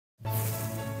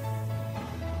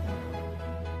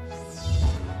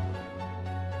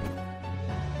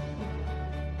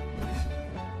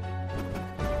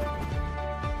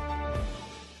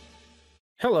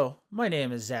Hello, my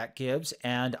name is Zach Gibbs,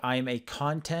 and I'm a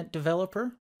content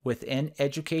developer within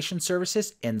education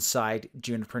services inside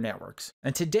Juniper Networks.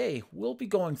 And today we'll be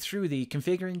going through the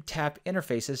Configuring Tap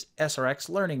Interfaces SRX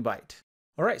Learning Byte.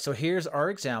 All right, so here's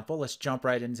our example. Let's jump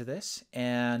right into this.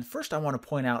 And first I want to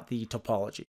point out the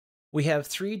topology. We have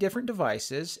three different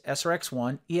devices,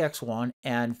 SRX1, EX1,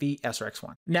 and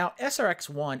VSRX1. Now,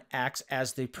 SRX1 acts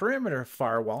as the perimeter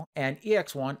firewall, and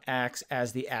EX1 acts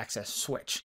as the access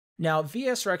switch. Now,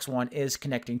 VSRX1 is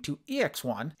connecting to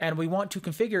EX1, and we want to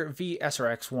configure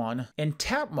VSRX1 in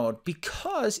tap mode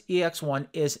because EX1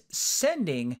 is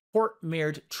sending port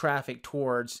mirrored traffic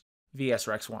towards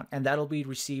VSRX1, and that'll be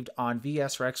received on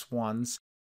VSRX1's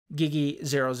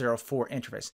GIGI004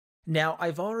 interface. Now,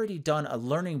 I've already done a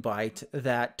learning byte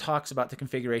that talks about the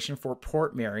configuration for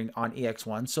port mirroring on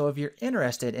EX1, so if you're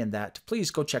interested in that, please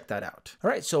go check that out.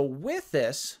 All right, so with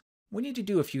this, we need to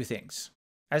do a few things.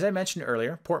 As I mentioned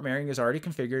earlier, port mirroring is already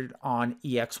configured on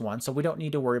EX1, so we don't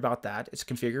need to worry about that. It's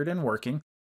configured and working,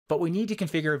 but we need to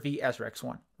configure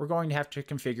VSRX1. We're going to have to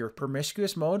configure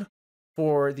promiscuous mode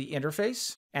for the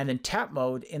interface, and then tap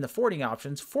mode in the forwarding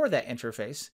options for that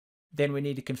interface. Then we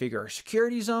need to configure a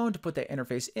security zone to put that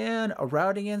interface in, a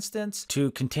routing instance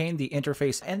to contain the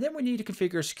interface, and then we need to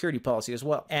configure a security policy as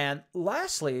well. And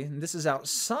lastly, and this is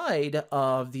outside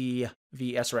of the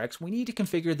VSRX, we need to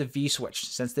configure the vSwitch.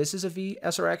 Since this is a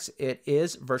VSRX, it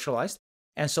is virtualized,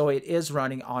 and so it is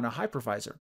running on a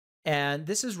hypervisor. And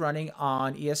this is running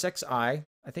on ESXi,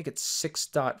 I think it's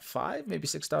 6.5, maybe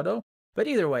 6.0, but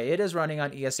either way, it is running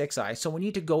on ESXi. So we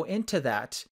need to go into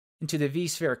that, into the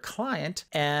vSphere client,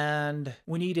 and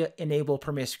we need to enable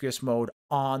promiscuous mode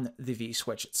on the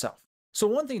vSwitch itself. So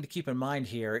one thing to keep in mind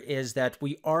here is that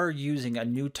we are using a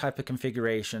new type of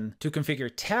configuration to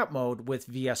configure tap mode with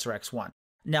VSRX1.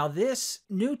 Now this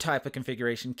new type of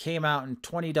configuration came out in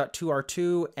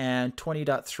 20.2R2 and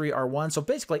 20.3R1. So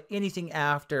basically anything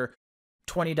after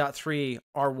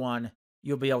 20.3R1,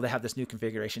 you'll be able to have this new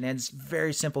configuration, and it's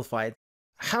very simplified.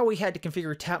 How we had to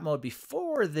configure tap mode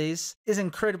before this is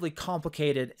incredibly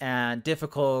complicated and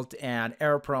difficult and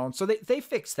error prone. So they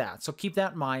fixed that. So keep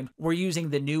that in mind. We're using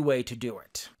the new way to do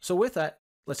it. So with that,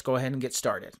 let's go ahead and get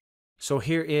started. So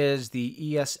here is the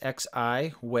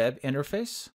ESXi web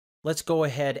interface. Let's go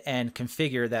ahead and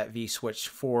configure that vSwitch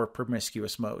for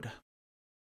promiscuous mode.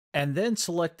 And then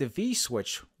select the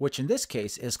vSwitch, which in this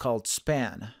case is called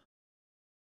span.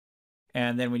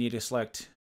 And then we need to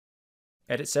select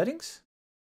edit settings.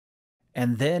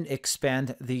 And then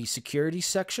expand the security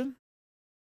section.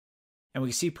 And we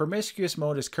can see promiscuous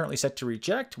mode is currently set to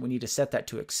reject. We need to set that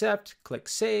to accept, click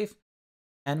save,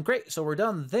 and great, so we're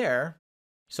done there.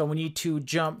 So we need to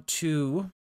jump to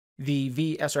the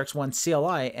VSRX1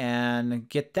 CLI and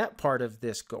get that part of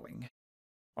this going.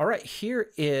 All right, here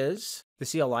is the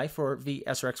CLI for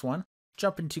VSRX1.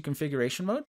 Jump into configuration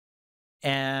mode,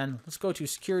 and let's go to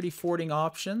security forwarding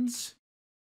options.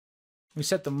 We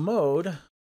set the mode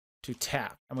to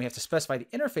tap, and we have to specify the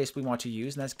interface we want to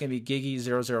use, and that's going to be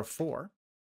GIGI004.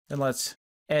 Then let's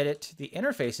edit the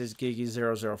interface's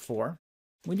GIGI004.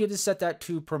 We need to set that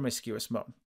to promiscuous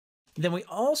mode. Then we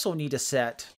also need to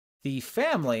set the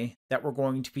family that we're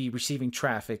going to be receiving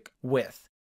traffic with.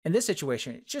 In this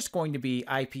situation, it's just going to be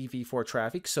IPv4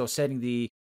 traffic, so setting the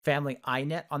family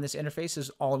INET on this interface is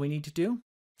all we need to do.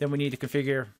 Then we need to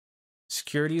configure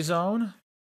security zone.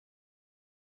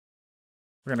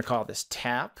 We're going to call this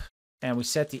tap, and we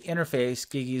set the interface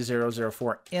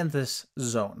GIGI004 in this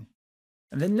zone.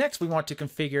 And then next we want to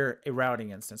configure a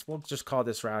routing instance. We'll just call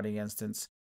this routing instance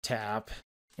tap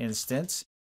instance.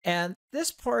 And this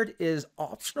part is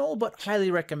optional but highly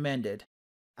recommended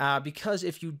because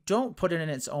if you don't put it in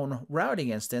its own routing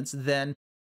instance, then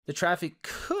the traffic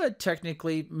could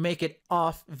technically make it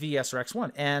off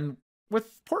VSRX1. And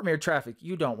with port mirrored traffic,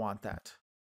 you don't want that.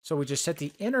 So we just set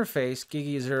the interface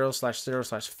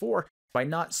GIGI0/0/4. By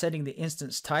not setting the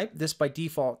instance type, this by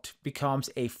default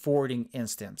becomes a forwarding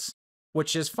instance,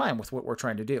 which is fine with what we're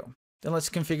trying to do. Then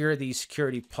let's configure the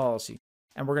security policy.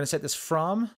 And we're going to set this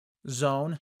from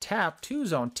zone tap to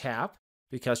zone tap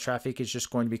because traffic is just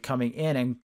going to be coming in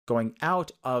and going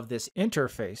out of this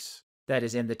interface that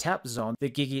is in the tap zone,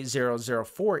 the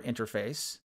GIGI004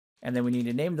 interface. And then we need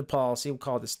to name the policy. We'll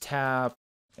call this tap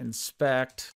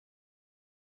inspect.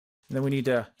 And then we need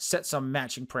to set some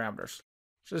matching parameters.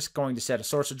 Just going to set a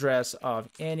source address of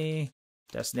any,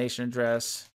 destination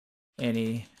address,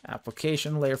 any,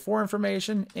 application layer 4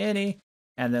 information, any,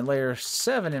 and then layer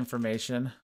 7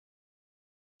 information,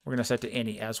 we're going to set to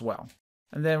any as well.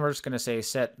 And then we're just going to say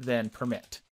set then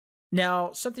permit.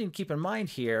 Now, something to keep in mind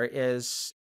here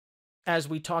is, as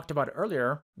we talked about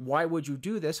earlier, why would you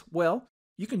do this? Well,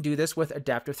 you can do this with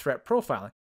adaptive threat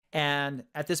profiling. And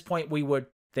at this point, we would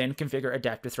then configure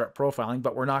adaptive threat profiling,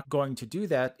 but we're not going to do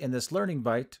that in this learning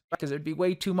byte because it'd be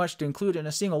way too much to include in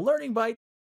a single learning byte.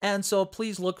 And so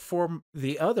please look for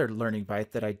the other learning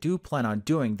byte that I do plan on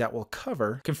doing that will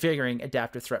cover configuring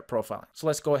adaptive threat profiling. So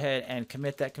let's go ahead and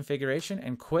commit that configuration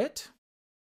and quit.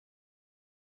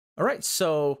 All right,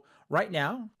 so right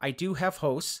now I do have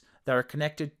hosts that are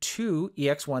connected to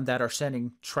EX1 that are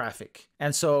sending traffic.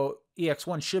 And so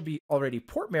EX1 should be already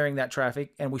port mirroring that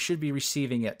traffic and we should be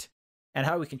receiving it. And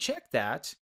how we can check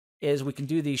that is we can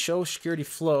do the show security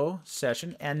flow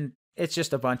session, and it's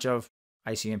just a bunch of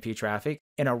ICMP traffic.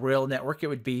 In a real network, it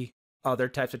would be other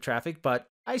types of traffic, but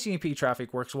ICMP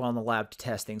traffic works well in the lab to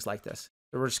test things like this.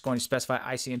 So we're just going to specify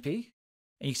ICMP.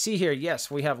 And you see here, yes,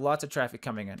 we have lots of traffic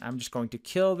coming in. I'm just going to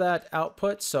kill that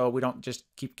output so we don't just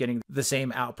keep getting the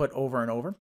same output over and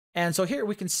over. And so here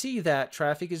we can see that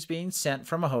traffic is being sent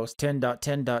from a host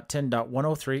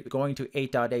 10.10.10.103 going to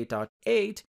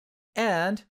 8.8.8.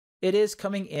 And it is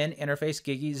coming in interface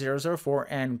Gigi 004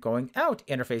 and going out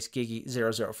interface Gigi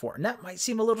 004. And that might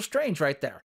seem a little strange right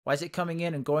there. Why is it coming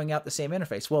in and going out the same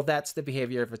interface? Well, that's the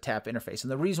behavior of a TAP interface.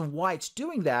 And the reason why it's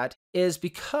doing that is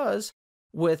because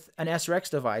with an SRX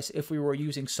device, if we were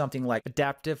using something like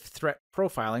adaptive threat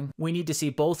profiling, we need to see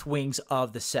both wings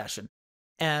of the session.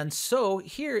 And so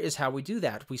here is how we do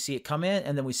that. We see it come in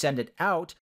and then we send it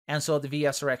out. And so the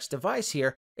VSRX device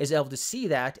here is able to see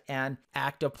that and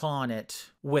act upon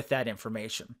it with that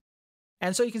information.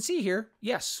 And so you can see here,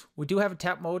 yes, we do have a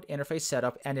tap mode interface set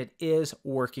up and it is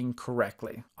working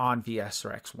correctly on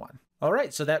VSRX1. All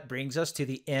right, so that brings us to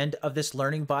the end of this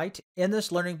learning byte. In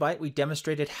this learning byte, we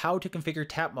demonstrated how to configure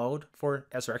tap mode for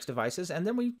SRX devices, and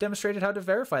then we demonstrated how to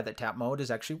verify that tap mode is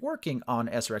actually working on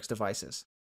SRX devices.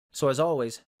 So as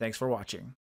always, thanks for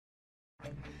watching.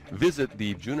 Visit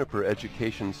the Juniper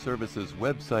Education Services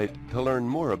website to learn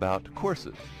more about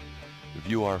courses.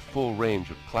 View our full range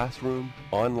of classroom,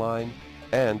 online,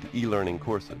 and e-learning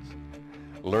courses.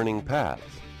 Learning paths,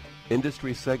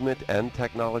 industry segment and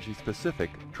technology-specific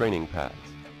training paths.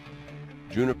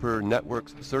 Juniper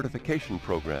Networks Certification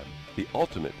Program, the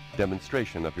ultimate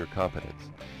demonstration of your competence.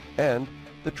 And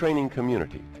the training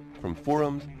community, from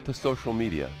forums to social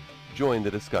media. Join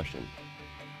the discussion.